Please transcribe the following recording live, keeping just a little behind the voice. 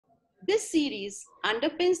this series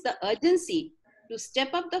underpins the urgency to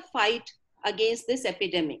step up the fight against this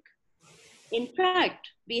epidemic. In fact,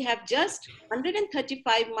 we have just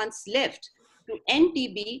 135 months left to end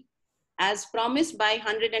TB as promised by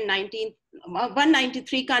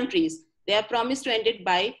 193 countries. They have promised to end it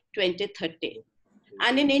by 2030.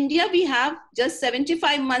 And in India, we have just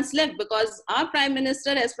 75 months left because our Prime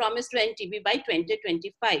Minister has promised to end TB by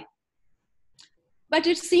 2025. But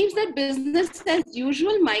it seems that business as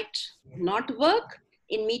usual might not work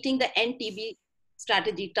in meeting the end TB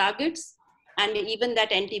strategy targets and even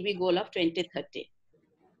that NTB goal of 2030.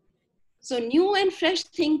 So new and fresh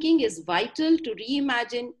thinking is vital to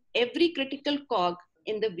reimagine every critical cog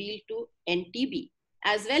in the wheel to end TB,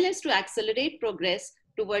 as well as to accelerate progress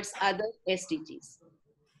towards other SDGs.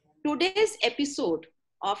 Today's episode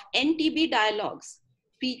of NTB Dialogues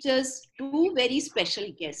features two very special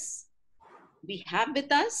guests. We have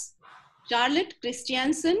with us Charlotte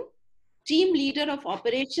Kristiansson, Team Leader of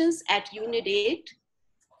Operations at Unitaid,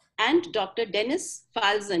 and Dr. Dennis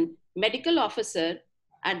Falzon, Medical Officer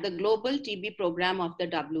at the Global TB Program of the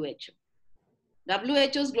WHO.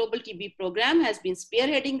 WHO's Global TB Program has been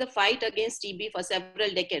spearheading the fight against TB for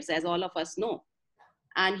several decades, as all of us know.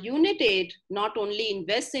 And Unitaid not only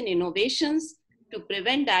invests in innovations to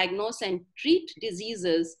prevent, diagnose, and treat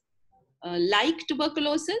diseases like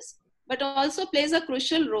tuberculosis, but also plays a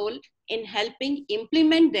crucial role in helping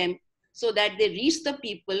implement them so that they reach the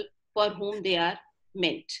people for whom they are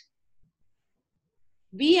meant.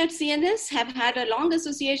 We at CNS have had a long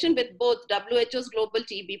association with both WHO's Global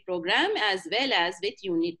TB Program as well as with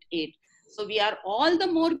Unitaid. So we are all the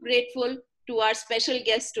more grateful to our special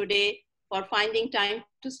guests today for finding time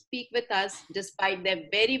to speak with us despite their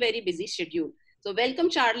very, very busy schedule. So welcome,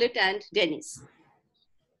 Charlotte and Dennis.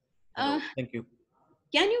 Thank you.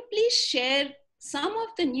 Can you please share some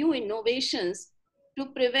of the new innovations to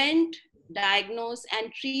prevent, diagnose,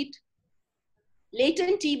 and treat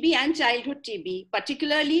latent TB and childhood TB,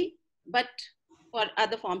 particularly, but for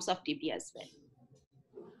other forms of TB as well?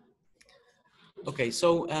 Okay,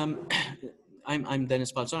 so I'm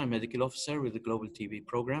Dennis Falzon. I'm Medical Officer with the Global TB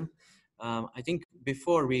Program. I think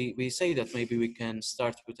before we say that, maybe we can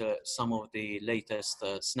start with some of the latest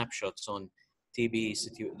snapshots on the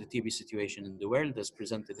TB situation in the world as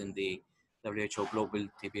presented in the WHO Global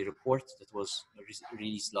TB report that was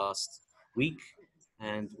released last week,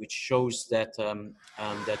 and which shows that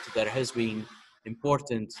that there has been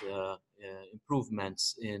important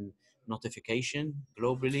improvements in notification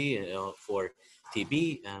globally for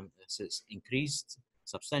TB. It's increased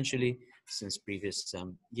substantially since previous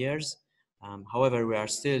years. However, we are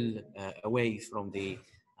still away from the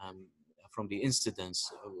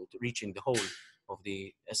incidence, reaching the whole of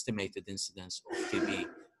the estimated incidence of TB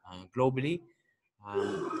globally,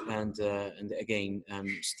 and again,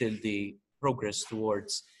 still the progress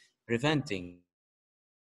towards preventing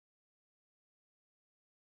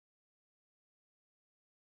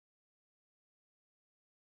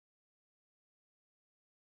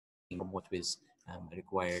from what is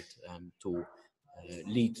required to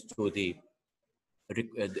lead to the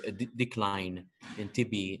decline in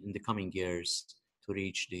TB in the coming years to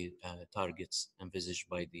reach the targets envisaged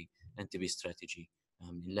by the NTB strategy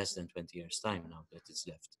in less than 20 years' time now that it's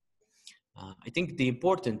left. I think the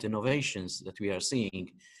important innovations that we are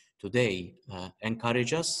seeing today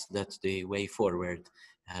encourage us that the way forward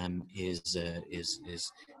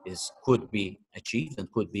could be achieved and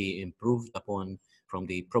could be improved upon from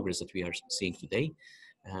the progress that we are seeing today.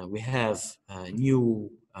 We have new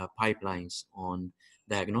pipelines on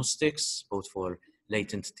diagnostics, both for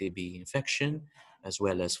latent TB infection as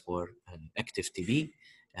well as for active TB,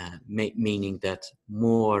 meaning that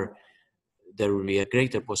there will be a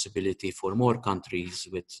greater possibility for more countries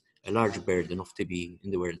with a large burden of TB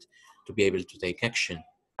in the world to be able to take action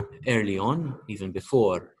early on, even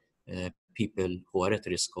before people who are at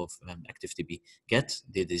risk of active TB get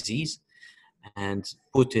the disease, and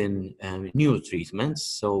put in new treatments.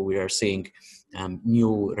 So we are seeing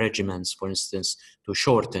new regimens, for instance, to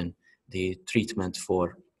shorten the treatment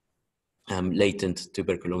for latent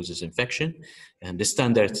tuberculosis infection. And the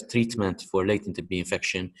standard treatment for latent TB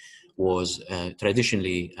infection was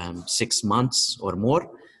traditionally 6 months or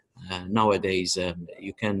more. Nowadays,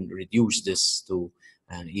 you can reduce this to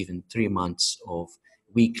even 3 months of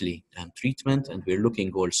weekly treatment. And we're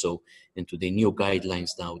looking also into the new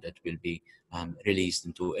guidelines now that will be released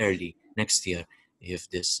into early next year, if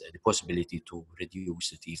this the possibility to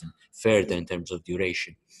reduce it even further in terms of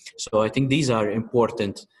duration. So I think these are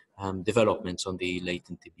important developments on the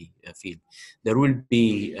latent TB field. There will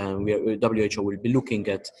be, WHO will be looking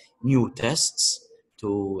at new tests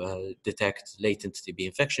to detect latent TB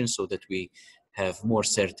infections so that we have more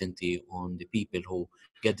certainty on the people who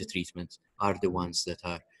get the treatment are the ones that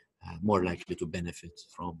are more likely to benefit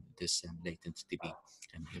from this latent TB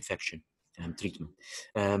infection treatment.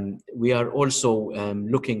 We are also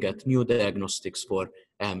looking at new diagnostics for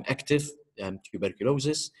active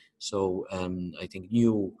tuberculosis. So I think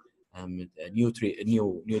new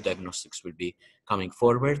diagnostics will be coming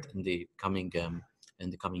forward in the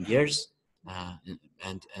coming years,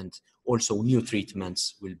 and also new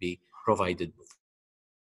treatments will be provided for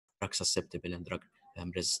drug susceptible and drug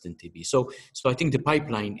resistant TB. So I think the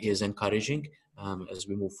pipeline is encouraging as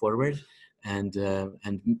we move forward, and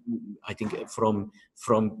I think from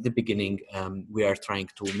the beginning we are trying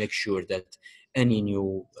to make sure that any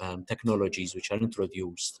new technologies which are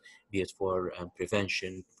introduced, be it for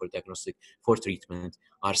prevention, for diagnostic, for treatment,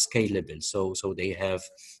 are scalable. So they have,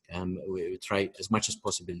 we try as much as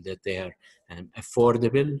possible that they are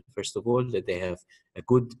affordable, first of all, that they have a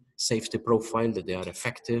good safety profile, that they are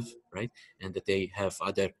effective, right? And that they have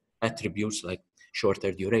other attributes like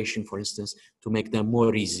shorter duration, for instance, to make them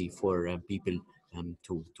more easy for people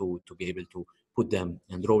to be able to put them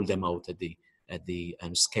and roll them out at the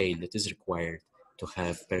scale that is required to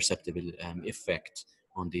have perceptible effect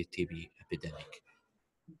on the TB epidemic.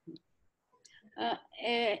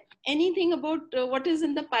 Anything about what is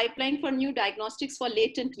in the pipeline for new diagnostics for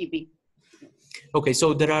latent TB? Okay,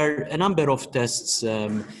 so there are a number of tests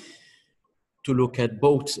to look at,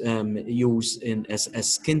 both use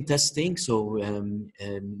as skin testing, so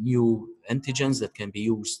new antigens that can be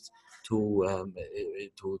used to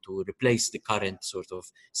replace the current sort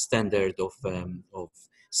of standard of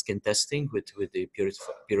skin testing with the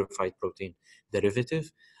purified protein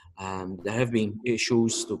derivative. There have been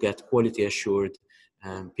issues to get quality assured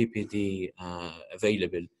PPD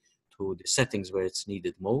available to the settings where it's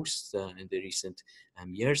needed most in the recent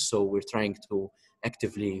years. So we're trying to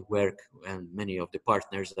actively work, and many of the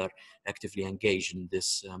partners are actively engaged in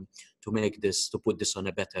this to put this on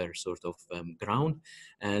a better sort of ground,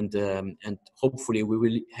 and hopefully we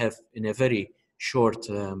will have in a very short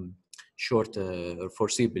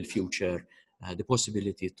foreseeable future the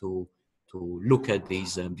possibility to look at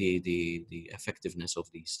these the effectiveness of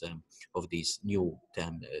these new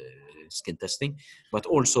skin testing, but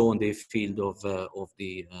also on the field of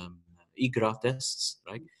the IGRA tests,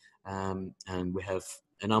 right? And we have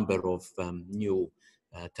a number of new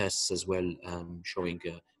tests as well showing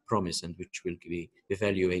promise, and which we'll be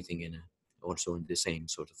evaluating also in the same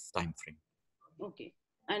sort of time frame. Okay,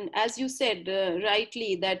 and as you said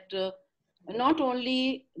rightly, that not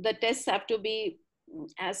only the tests have to be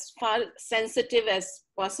as far sensitive as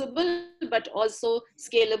possible, but also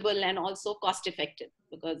scalable and also cost effective,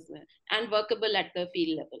 because and workable at the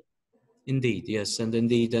field level. Indeed, yes, and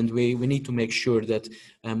we need to make sure that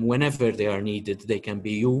whenever they are needed, they can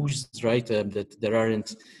be used, right? That there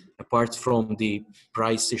aren't, apart from the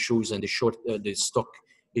price issues and the stock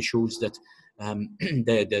issues, that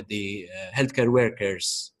the healthcare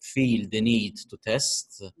workers feel the need to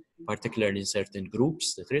test, particularly in certain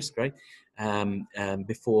groups at risk, right?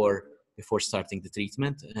 Before starting the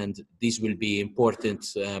treatment, and these will be important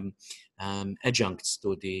adjuncts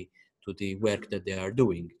to the work that they are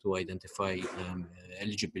doing to identify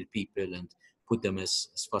eligible people and put them as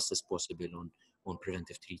fast as possible on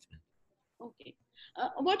preventive treatment. Okay.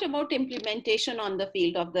 What about implementation on the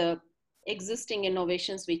field of the existing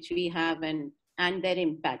innovations which we have and their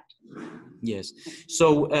impact? Yes.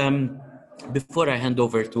 So before I hand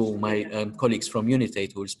over to my colleagues from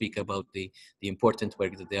Unitaid who will speak about the important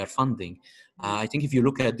work that they are funding, I think if you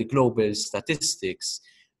look at the global statistics,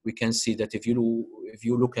 we can see that if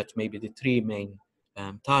you look at maybe the three main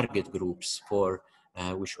target groups for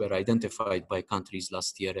which were identified by countries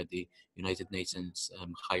last year at the United Nations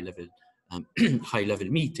high level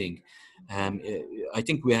meeting, I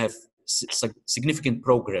think we have significant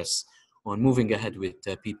progress on moving ahead with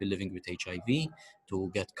people living with HIV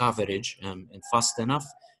to get coverage and fast enough,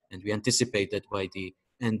 and we anticipate that by the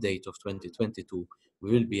end date of 2022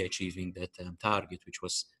 we will be achieving that target, which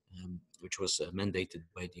was mandated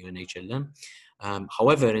by the UNHLM.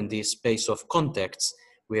 However, in the space of contacts,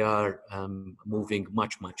 we are moving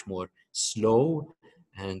much more slow,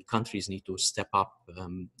 and countries need to step up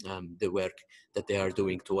the work that they are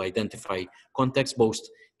doing to identify contacts, both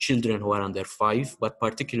children who are under 5, but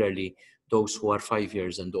particularly those who are 5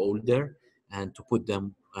 years and older, and to put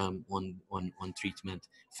them on treatment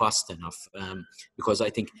fast enough, because I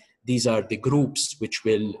think these are the groups which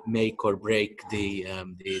will make or break the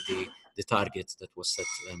target that was set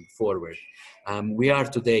forward. We are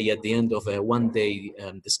today at the end of a one-day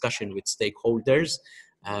discussion with stakeholders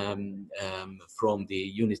from the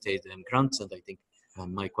Unitaid grants, and I think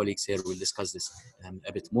my colleagues here will discuss this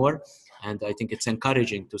a bit more. And I think it's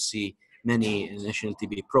encouraging to see many national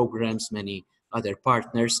TB programs, many other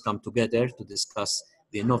partners come together to discuss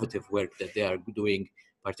the innovative work that they are doing,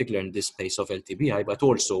 particularly in this space of LTBI, but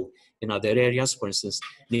also in other areas, for instance,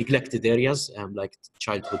 neglected areas like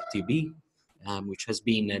childhood TB, which has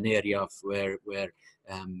been an area of where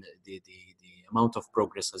the amount of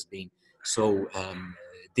progress has been so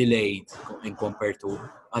delayed in compared to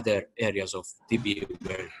other areas of TB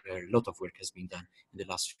where a lot of work has been done in the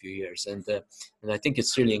last few years. And I think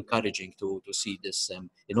it's really encouraging to see this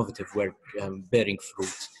innovative work bearing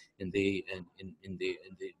fruit in the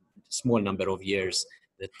small number of years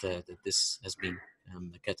that this has been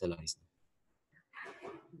catalyzed.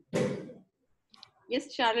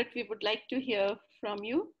 Yes, Charlotte, we would like to hear from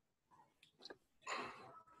you.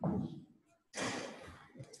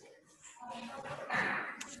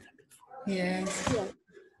 Yes.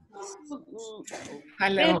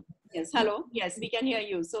 Hello. Yes, hello. Yes, we can hear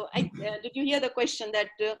you. So did you hear the question that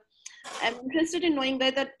I'm interested in knowing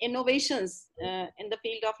whether innovations in the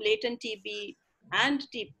field of latent TB and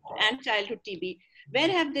childhood TB, where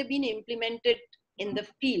have they been implemented in the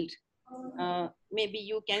field? Maybe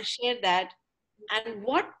you can share that, and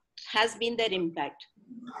what has been their impact?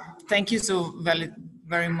 Thank you so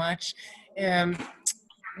very much.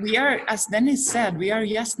 We are, as Dennis said, we are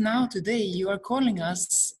just now today, you are calling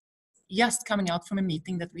us just coming out from a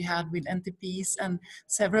meeting that we had with NTPs and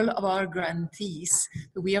several of our grantees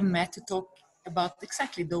that we have met to talk about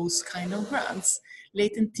exactly those kind of grants,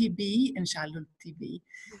 latent TB and childhood TB.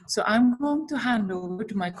 So I'm going to hand over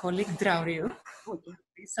to my colleague Draurio.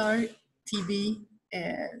 He's our TB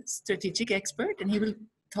strategic expert, and he will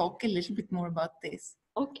talk a little bit more about this.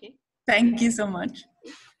 Okay. Thank you so much.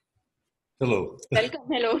 Hello. Welcome.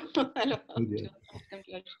 Hello. Hello. Okay.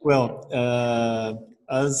 Well,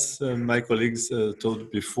 as my colleagues told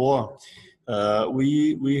before,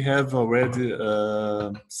 we have already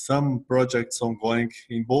some projects ongoing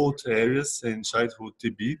in both areas, in childhood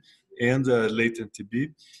TB and latent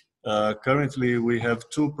TB. Currently, we have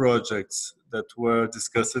two projects that were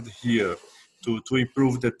discussed here to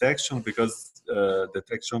improve detection, because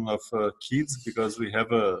detection of kids, because we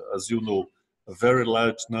have, as you know, a very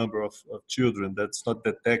large number of children that's not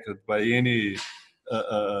detected by any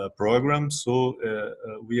program. So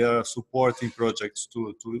we are supporting projects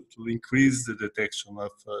to increase the detection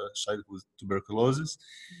of childhood tuberculosis,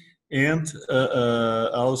 and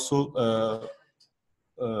also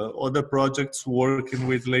other projects working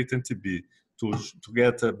with latent TB to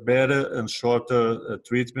get a better and shorter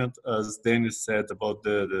treatment, as Dennis said about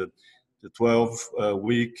the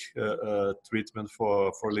 12-week treatment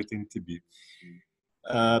for latent TB.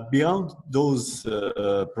 Beyond those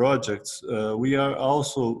projects, we are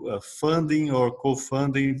also funding or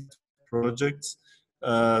co-funding projects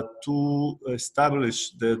to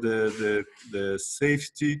establish the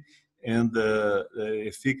safety and the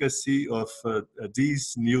efficacy of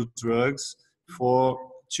these new drugs for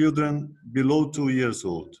children below 2 years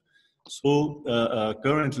old. So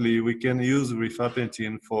currently we can use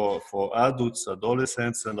rifampicin for adults,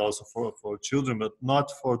 adolescents, and also for children, but not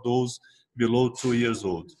for those below 2 years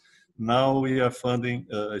old. Now we are funding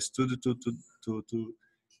a study to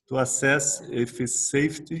assess if it's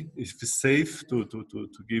safe to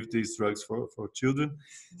give these drugs for children,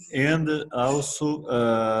 and also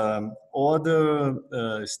other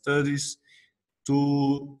studies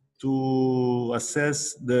to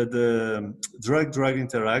assess the drug-drug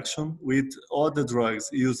interaction with other drugs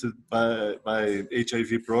used by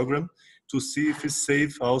HIV program, to see if it's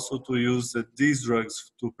safe also to use these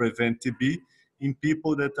drugs to prevent TB in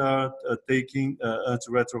people that are taking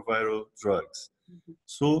antiretroviral drugs.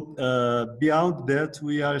 So beyond that,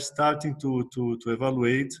 we are starting to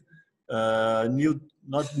evaluate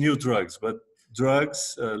not new drugs, but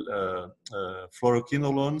drugs,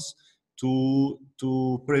 fluoroquinolones, to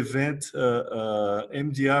prevent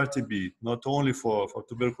MDR-TB, not only for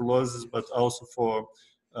tuberculosis, but also for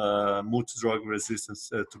multi-drug resistance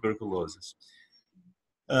tuberculosis.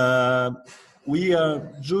 We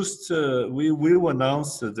are just, we will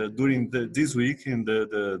announce during this week in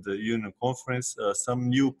the Union Conference some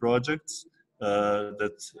new projects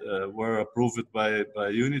that were approved by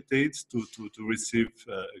Unitaid to receive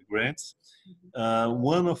grants.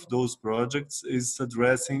 One of those projects is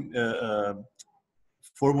addressing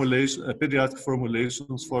pediatric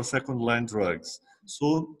formulations for second-line drugs.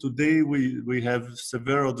 So today we have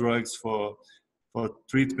several drugs for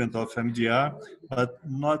treatment of MDR, but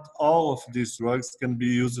not all of these drugs can be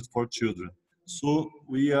used for children. So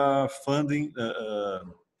we are funding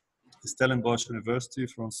Stellenbosch University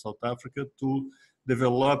from South Africa to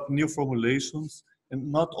develop new formulations,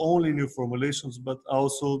 and not only new formulations, but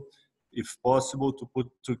also, if possible, to put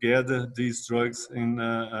together these drugs in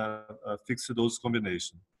a fixed dose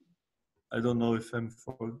combination. I don't know if I'm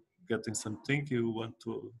forgetting something you want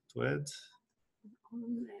to add.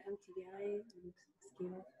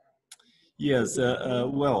 Yes,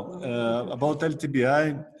 about LTBI,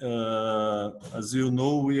 as you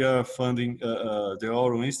know, we are funding the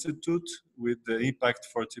Ouro Institute with the Impact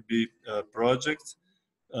for TB project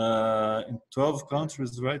in 12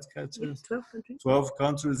 countries, right, Katja? Yes, 12 countries. 12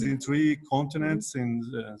 countries in 3 continents, in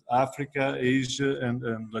Africa, Asia, and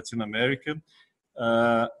Latin America,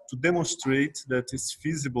 to demonstrate that it's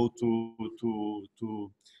feasible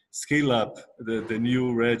to scale up the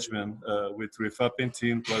new regimen with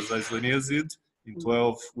rifampicin plus isoniazid in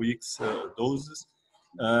 12 weeks doses.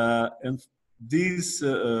 And this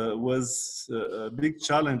was a big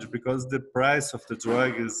challenge because the price of the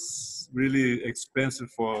drug is really expensive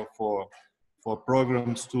for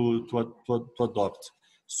programs to adopt.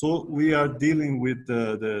 So we are dealing with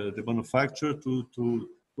the manufacturer to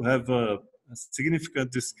have a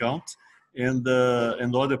significant discount, and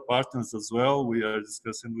other partners as well. We are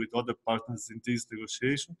discussing with other partners in this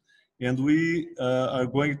negotiation, and we are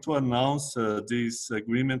going to announce this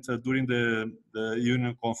agreement during the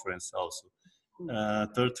union conference also.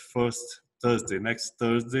 31st Thursday, next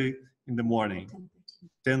Thursday in the morning,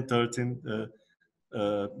 10:13,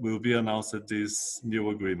 will be announced this new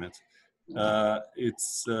agreement.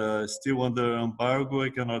 It's still under embargo. I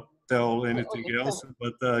cannot tell anything else,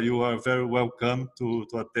 but you are very welcome to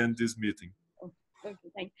attend this meeting. Okay,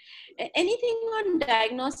 thank you. Anything on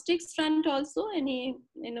diagnostics front also?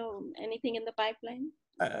 Anything in the pipeline?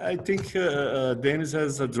 I think Dennis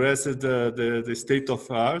has addressed the state of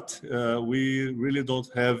art. We really don't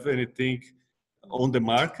have anything on the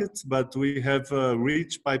market, but we have a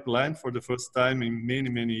rich pipeline for the first time in many,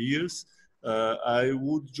 many years. I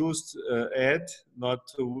would just add, not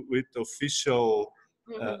with official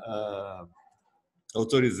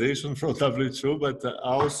authorization from WHO, but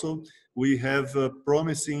also we have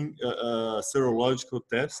promising serological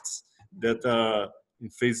tests that are in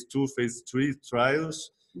phase 2, phase 3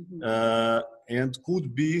 trials, and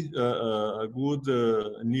could be a good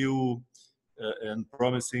new and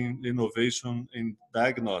promising innovation in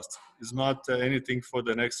diagnostics. It's not anything for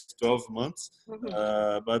the next 12 months,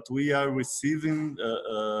 but we are receiving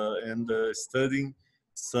and studying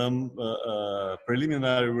some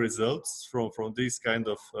preliminary results from this kind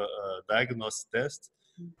of diagnostic test,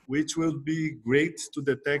 which will be great to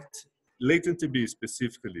detect latent TB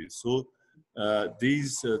specifically. So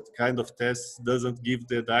these kind of tests doesn't give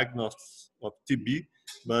the diagnosis of TB,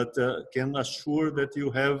 but can assure that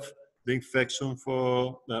you have the infection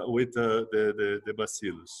with the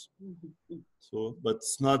bacillus. So, but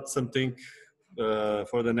it's not something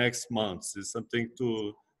for the next months. It's something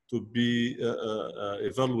to be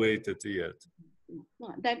evaluated yet.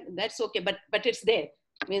 No, that's okay, but it's there.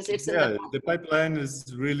 Means it's the pipeline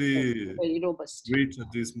is really very robust. rich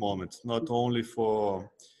at this moment, not only for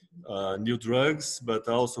new drugs, but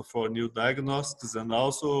also for new diagnostics and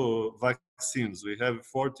also vaccines. We have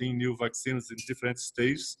 14 new vaccines in different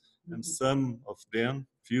stages, and some of them,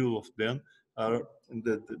 few of them, are in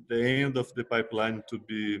the end of the pipeline to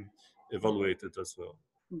be evaluated as well.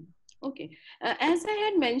 Okay. As I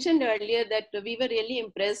had mentioned earlier, that we were really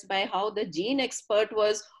impressed by how the gene expert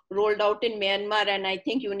was rolled out in Myanmar, and I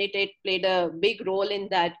think Unitaid played a big role in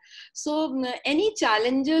that. So any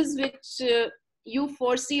challenges which you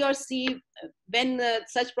foresee or see when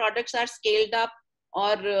such products are scaled up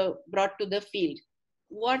or brought to the field?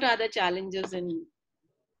 What are the challenges in?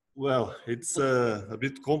 Well, it's a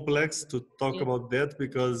bit complex to talk about that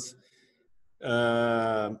because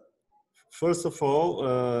first of all,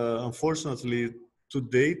 unfortunately, to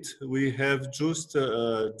date, we have just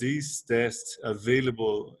these tests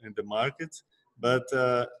available in the market. But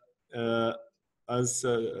as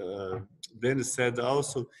Dennis said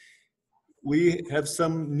also, we have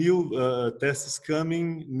some new tests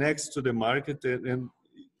coming next to the market, and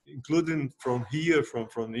including from here,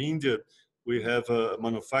 from India, we have a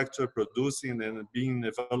manufacturer producing and being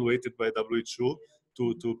evaluated by WHO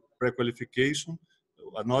to pre-qualification.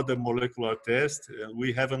 Another molecular test.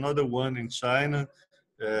 We have another one in China,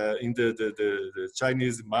 in the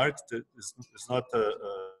Chinese market. It's not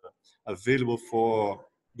available for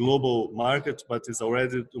global market, but is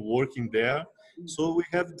already working there. So we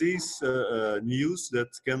have these news that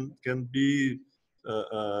can be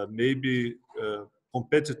maybe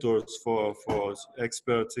competitors for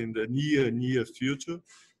experts in the near future.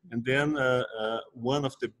 And then one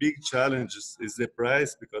of the big challenges is the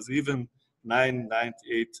price, because even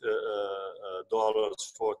 $9.98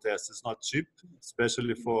 for tests is not cheap,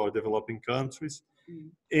 especially for developing countries.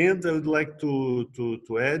 And I would like to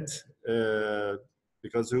add,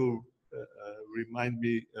 because you remind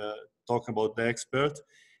me talking about the expert,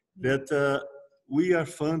 that we are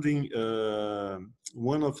funding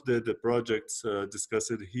one of the projects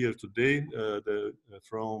discussed here today,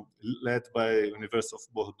 led by University of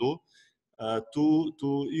Bordeaux,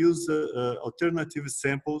 to use alternative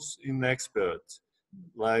samples in experts,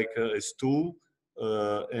 like a stool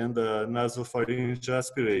and nasopharyngeal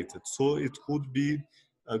aspirated. So it could be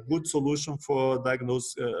a good solution for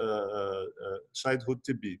diagnose childhood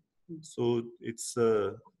TB. So it's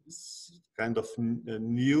kind of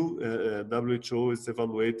new. WHO is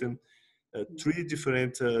evaluating 3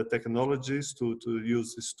 different technologies to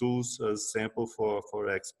use stools as sample for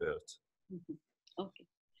experts. Okay.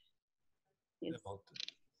 Yes.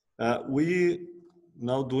 We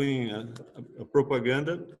now doing a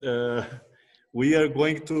propaganda. We are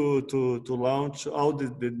going to launch all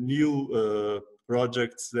the new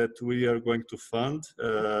projects that we are going to fund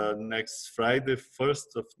next Friday,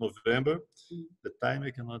 1st of November. The time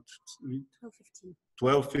I cannot read.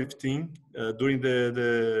 12:15 during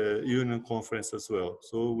the union conference as well.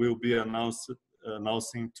 So we'll be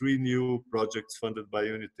announcing 3 new projects funded by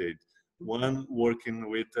Unitaid. One working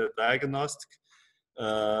with diagnostic,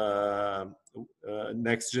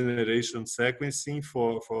 next generation sequencing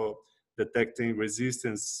for detecting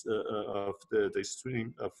resistance of the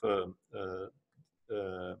strain of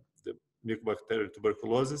the Mycobacterium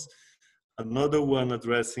tuberculosis. Another one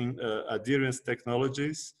addressing adherence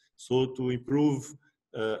technologies, so to improve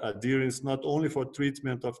adherence not only for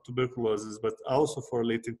treatment of tuberculosis but also for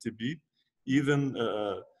latent TB, even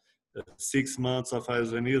 6 months of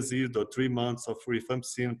isoniazid or 3 months of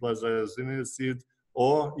rifampicin plus isoniazid,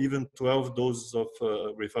 or even 12 doses of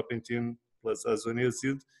rifampicin plus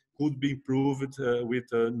isoniazid could be improved with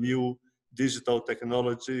new digital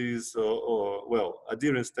technologies or well,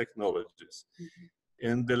 adherence technologies.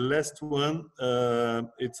 And the last one,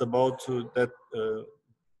 it's about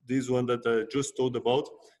this one that I just told about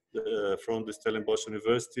from the Stellenbosch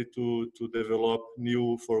University to develop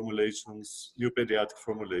new formulations, new pediatric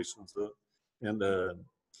formulations, and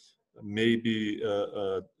maybe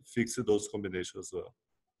fix those combinations as well.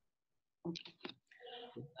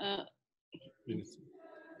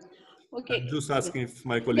 Okay. I'm just asking if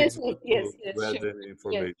my colleagues could add sure. any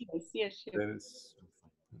information. Yes, sure. Dennis.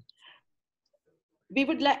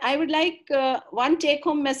 I would like one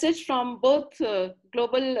take-home message from both WHO's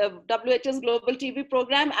Global TB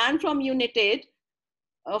Program and from Unitaid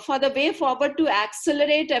for the way forward to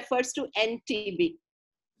accelerate efforts to end TB.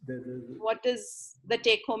 What is the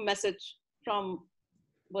take-home message from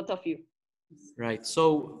both of you? Right.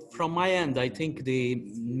 So from my end, I think the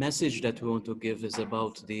message that we want to give is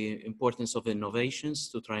about the importance of innovations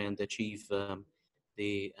to try and achieve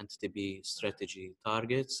the anti-TB strategy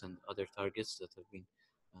targets and other targets that have been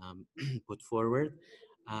put forward.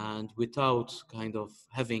 And without kind of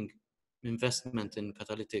having investment in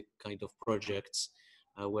catalytic kind of projects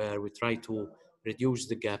where we try to reduce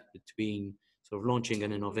the gap between sort of launching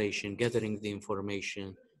an innovation, gathering the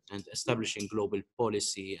information, and establishing global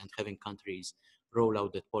policy and having countries roll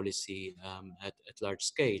out that policy at large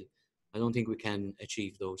scale, I don't think we can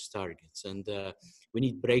achieve those targets. And we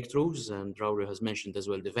need breakthroughs, and Draurio has mentioned as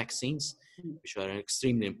well the vaccines, which are an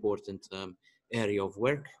extremely important area of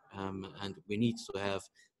work, and we need to have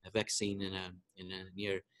a vaccine in a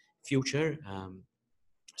near future.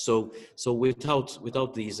 So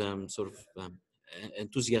without these sort of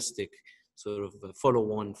enthusiastic sort of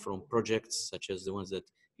follow-on from projects such as the ones that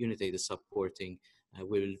Unitaid is supporting,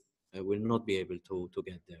 will not be able to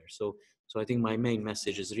get there. So I think my main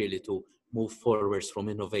message is really to move forwards from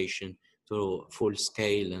innovation to full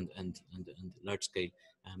scale and large scale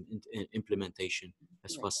implementation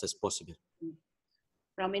as fast as possible.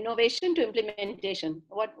 From innovation to implementation.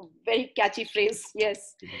 What very catchy phrase.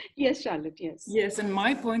 Yes. Yes, Charlotte, yes. Yes, and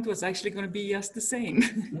my point was actually going to be just the same.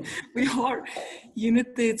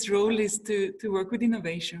 Unitaid's role is to work with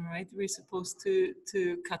innovation, right? We're supposed to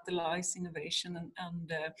catalyze innovation,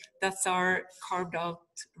 and that's our carved out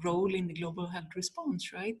role in the global health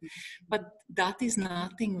response, right? But that is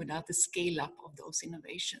nothing without the scale up of those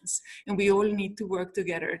innovations. And we all need to work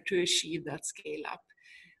together to achieve that scale up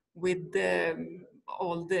with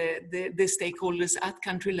all the stakeholders at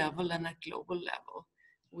country level and at global level,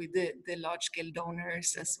 with the large-scale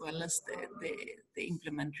donors as well as the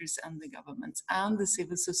implementers and the governments and the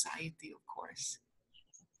civil society, of course.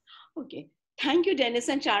 Okay, thank you, Dennis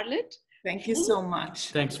and Charlotte. Thank you so much.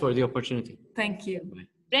 Thanks for the opportunity. Thank you. Bye.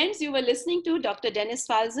 Friends, you were listening to Dr. Dennis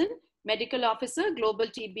Falzon, Medical Officer, Global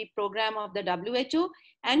TB Program of the WHO,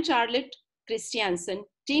 and Charlotte Kristiansson,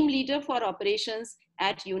 Team Leader for Operations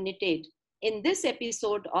at Unitaid, in this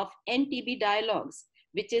episode of NTB Dialogues,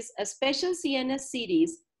 which is a special CNS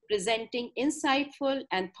series presenting insightful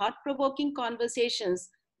and thought-provoking conversations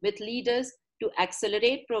with leaders to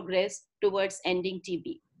accelerate progress towards ending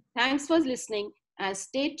TB. Thanks for listening and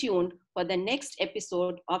stay tuned for the next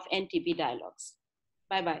episode of NTB Dialogues.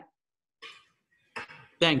 Bye-bye.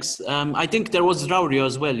 Thanks. I think there was Draurio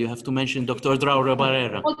as well. You have to mention Dr. Draurio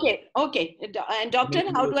Barreira. Okay. And doctor,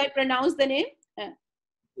 how do I pronounce the name?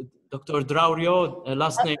 Dr. Draurio,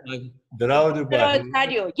 last name. Draurio Barreira.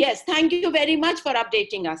 Draurio. Yes, thank you very much for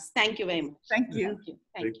updating us. Thank you very much. Thank you. Thank you.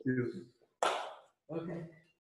 Thank you. Okay.